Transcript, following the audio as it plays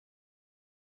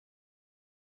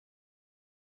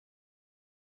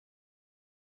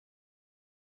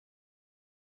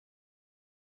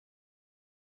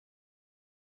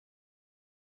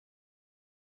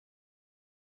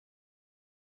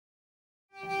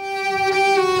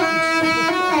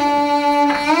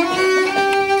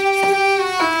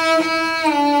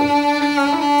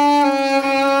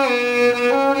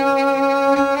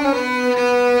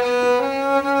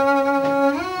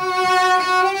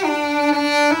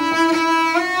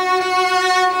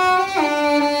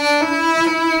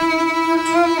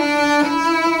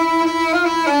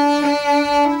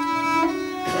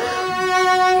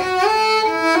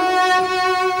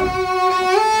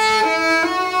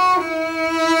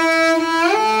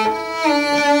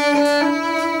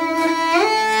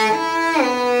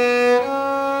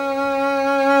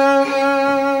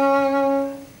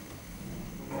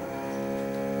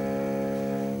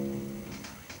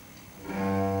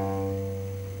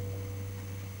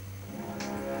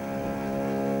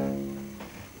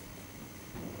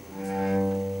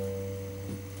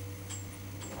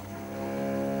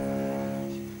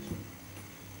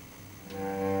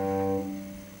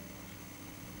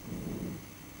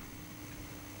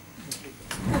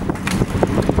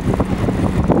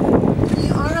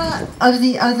of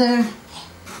the other,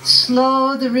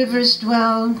 slow the rivers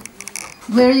dwell,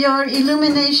 where your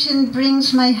illumination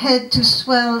brings my head to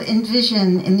swell in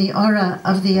vision in the aura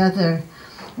of the other.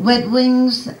 Wet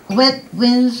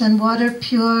winds and water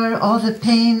pure, all the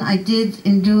pain I did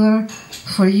endure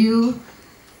for you,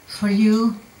 for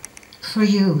you, for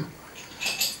you.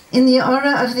 In the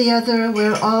aura of the other,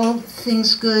 where all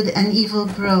things good and evil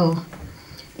grow.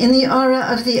 In the aura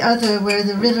of the other, where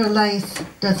the river life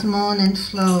doth moan and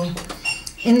flow.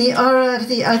 In the aura of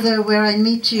the other, where I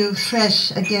meet you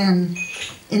fresh again.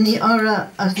 In the aura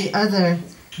of the other,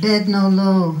 bed no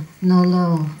low, no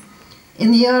low.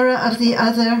 In the aura of the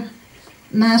other,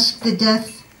 mask the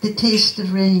death, the taste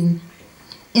of rain.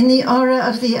 In the aura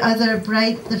of the other,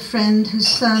 bright the friend whose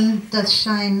sun doth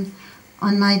shine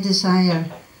on my desire.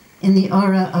 In the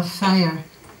aura of fire,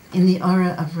 in the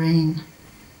aura of rain.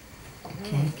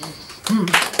 Okay.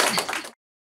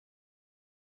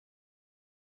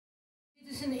 Dit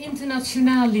is een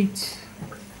internationaal lied.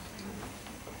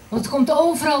 Want het komt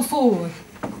overal voor.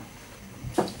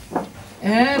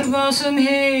 Er was een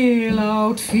heel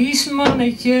oud vies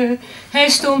mannetje. Hij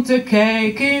stond te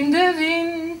kijken in de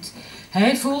wind.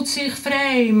 Hij voelt zich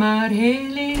vrij, maar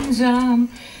heel eenzaam.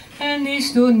 En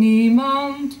is door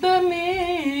niemand bemind.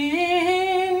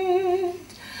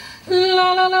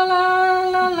 La la la la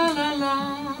la la la la.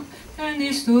 En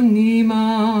is door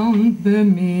niemand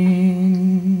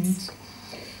bemind.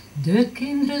 De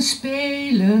kinderen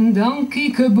spelen dan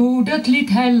kiekeboe, dat liet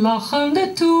hij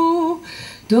lachende toe.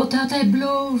 Totdat hij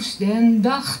bloosde en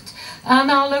dacht aan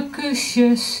alle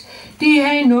kusjes die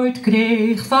hij nooit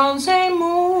kreeg van zijn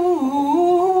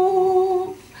moe.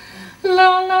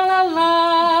 La la la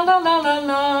la la la la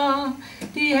la,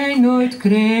 die hij nooit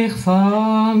kreeg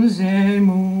van zijn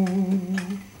moe.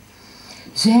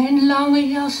 Zijn lange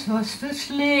jas was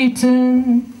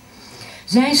versleten,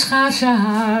 zijn schaarse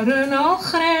haren al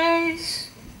grijs.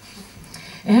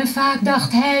 En vaak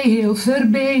dacht hij heel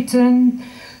verbeten,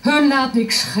 hun laat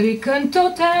ik schrikken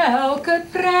tot elke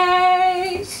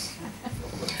prijs.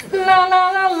 La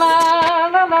la la la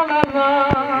la la la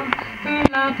la, hun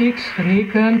laat ik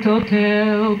schrikken tot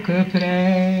elke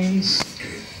prijs.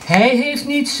 Hij heeft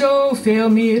niet zoveel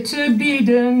meer te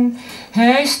bieden,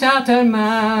 hij staat er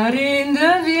maar in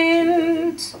de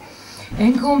wind.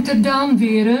 En komt er dan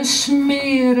weer een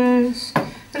smeris,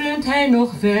 rent hij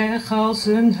nog weg als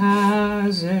een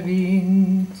hazewind.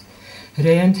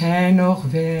 Rent hij nog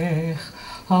weg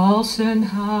als een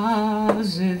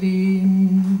hazewind.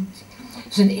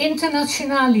 Het is een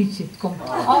internationaal liedje. Het komt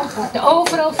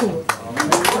overal voor.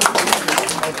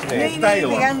 Nee,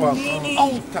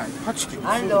 altijd. Hartstikke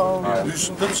goed. Hallo. Ja,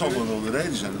 dus dat zal wel de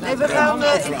reden zijn. Nee, we gaan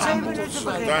in 2 minuten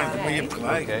beginnen. Maar je hebt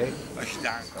gelijk. Als je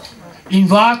daar... In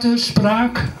water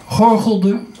spraak,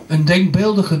 gorgelde een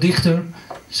denkbeeldige dichter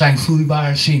zijn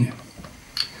vloeibare zinnen.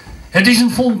 Het is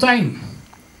een fontein,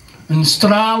 een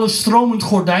stralen stromend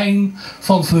gordijn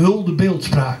van verhulde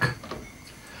beeldspraak.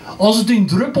 Als het in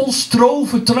druppels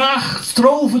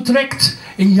stroven trekt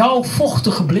in jouw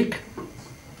vochtige blik,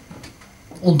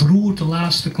 ontroert de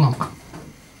laatste klank.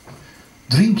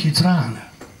 Drink je tranen,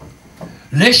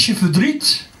 les je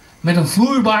verdriet met een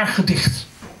vloeibaar gedicht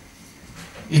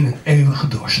in een eeuwige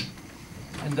dorst.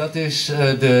 En dat is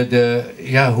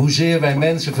hoezeer wij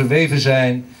mensen verweven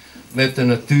zijn met de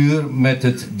natuur, met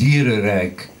het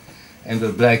dierenrijk. En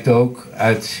dat blijkt ook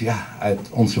uit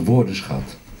onze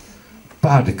woordenschat.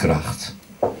 Paardenkracht,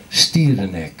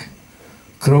 stierennek,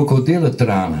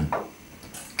 krokodillentranen,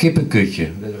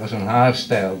 kippenkutje. Dat was een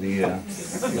haarstijl die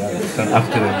van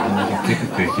achteren een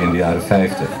kippenkutje in de jaren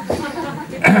 50.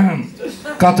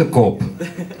 Kattenkop.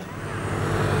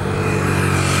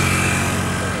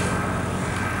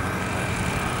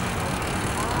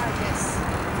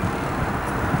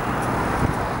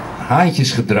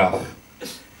 Haantjesgedrag,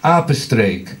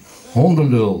 apenstreek,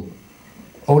 hondenlul,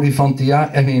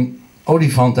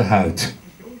 olifantenhuid,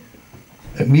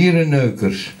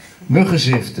 mierenneukers,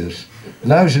 muggenzifters,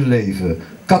 luizenleven,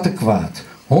 kattenkwaad,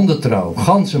 hondentrouw,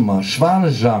 ganzenmars,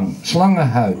 zwanenzang,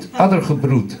 slangenhuid,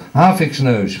 addergebroed,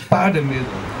 haviksneus,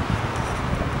 paardenmiddel.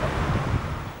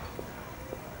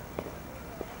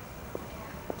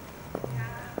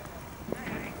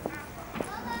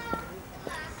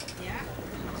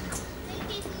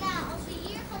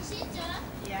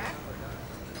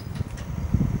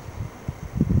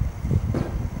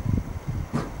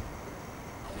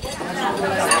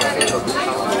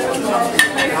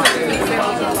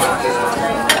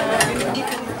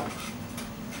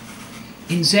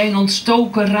 In zijn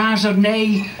ontstoken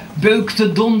razernij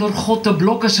beukte dondergod de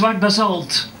blokken zwart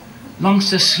basalt langs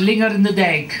de slingerende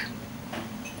dijk.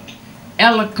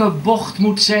 Elke bocht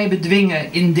moet zij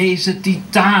bedwingen in deze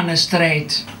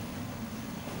titanenstrijd.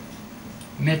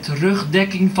 Met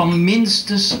rugdekking van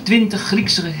minstens 20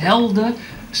 Griekse helden,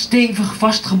 stevig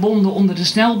vastgebonden onder de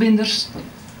snelbinders,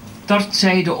 tart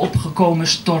zij de opgekomen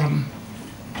storm.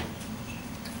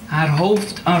 Haar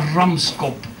hoofd een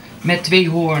ramskop met 2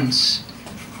 hoorns.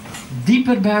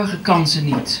 Dieper buigen kan ze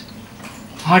niet,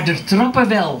 harder trappen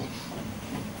wel.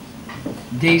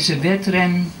 Deze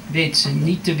wedren weet ze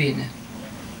niet te winnen.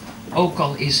 Ook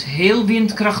al is heel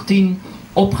windkracht 10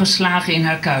 opgeslagen in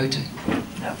haar kuiten.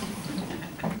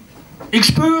 Ik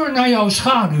speur naar jouw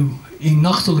schaduw in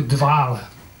nachtelijk dwalen.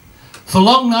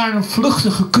 Verlang naar een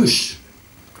vluchtige kus.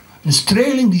 Een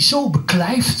streling die zo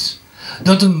beklijft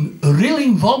dat een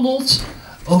rilling wandelt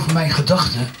over mijn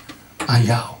gedachten aan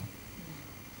jou.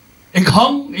 Ik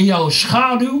hang in jouw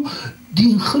schaduw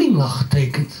die een glimlach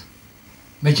tekent.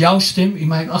 Met jouw stem in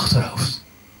mijn achterhoofd.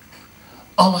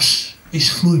 Alles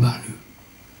is vloeibaar nu.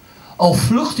 Al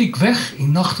vlucht ik weg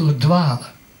in nachtelijk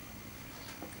dwalen.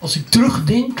 Als ik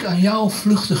terugdenk aan jouw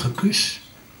vluchtige kus,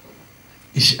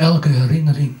 is elke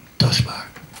herinnering tastbaar.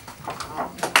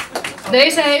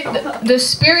 Deze heeft the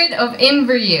spirit of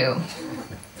Inverview.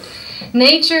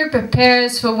 Nature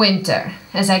prepares for winter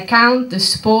as I count the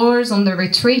spores on the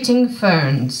retreating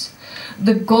ferns,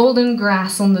 the golden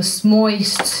grass on the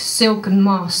moist silken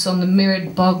moss on the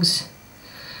mirrored bogs.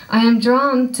 I am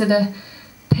drawn to the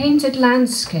painted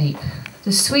landscape,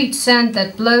 the sweet scent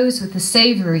that blows with the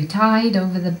savory tide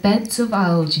over the beds of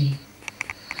algae.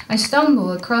 I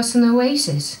stumble across an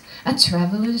oasis, a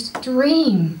traveller's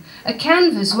dream, a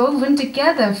canvas woven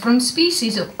together from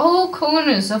species of all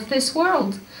corners of this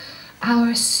world,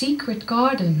 our secret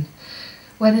garden,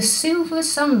 where the silver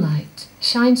sunlight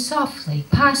shines softly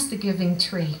past the giving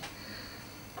tree.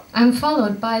 I'm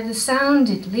followed by the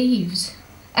sounded leaves,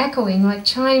 echoing like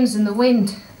chimes in the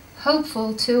wind,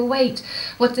 hopeful to await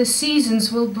what the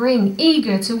seasons will bring,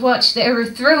 eager to watch the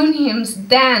erythroniums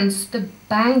dance the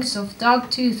banks of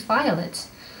dog-tooth violets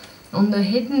on the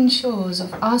hidden shores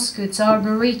of Osgood's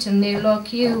Arboretum near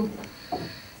Loch Ewe.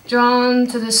 Drawn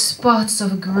to the spots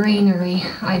of greenery,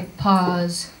 I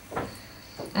pause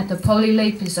at the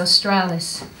Polylepis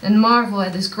australis and marvel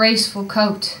at his graceful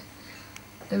coat.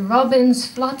 The robins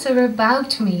flutter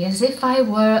about me as if I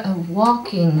were a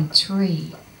walking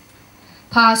tree.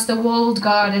 Past the walled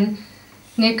garden,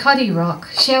 near Cuddy Rock,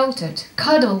 sheltered,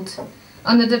 cuddled,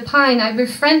 under the pine I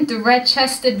befriend the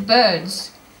red-chested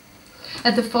birds.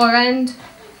 At the far end,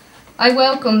 I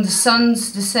welcome the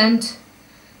sun's descent,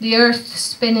 the earth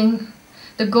spinning,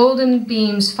 the golden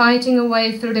beams fighting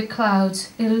away through the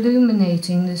clouds,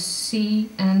 illuminating the sea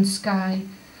and sky.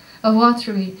 A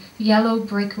watery, yellow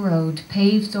brick road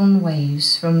paved on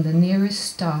waves from the nearest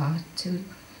star to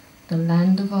the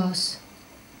land of Oz.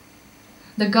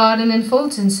 The garden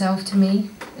enfolds itself to me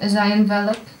as I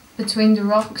envelop between the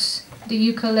rocks, the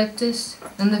eucalyptus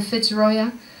and the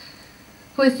Fitzroy.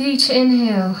 With each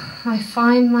inhale, I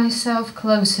find myself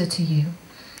closer to you,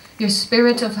 your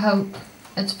spirit of hope,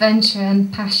 adventure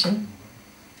and passion.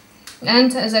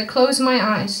 And as I close my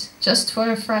eyes, just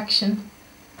for a fraction,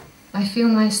 I feel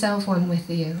myself one with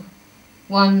you,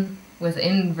 one with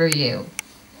Inverview.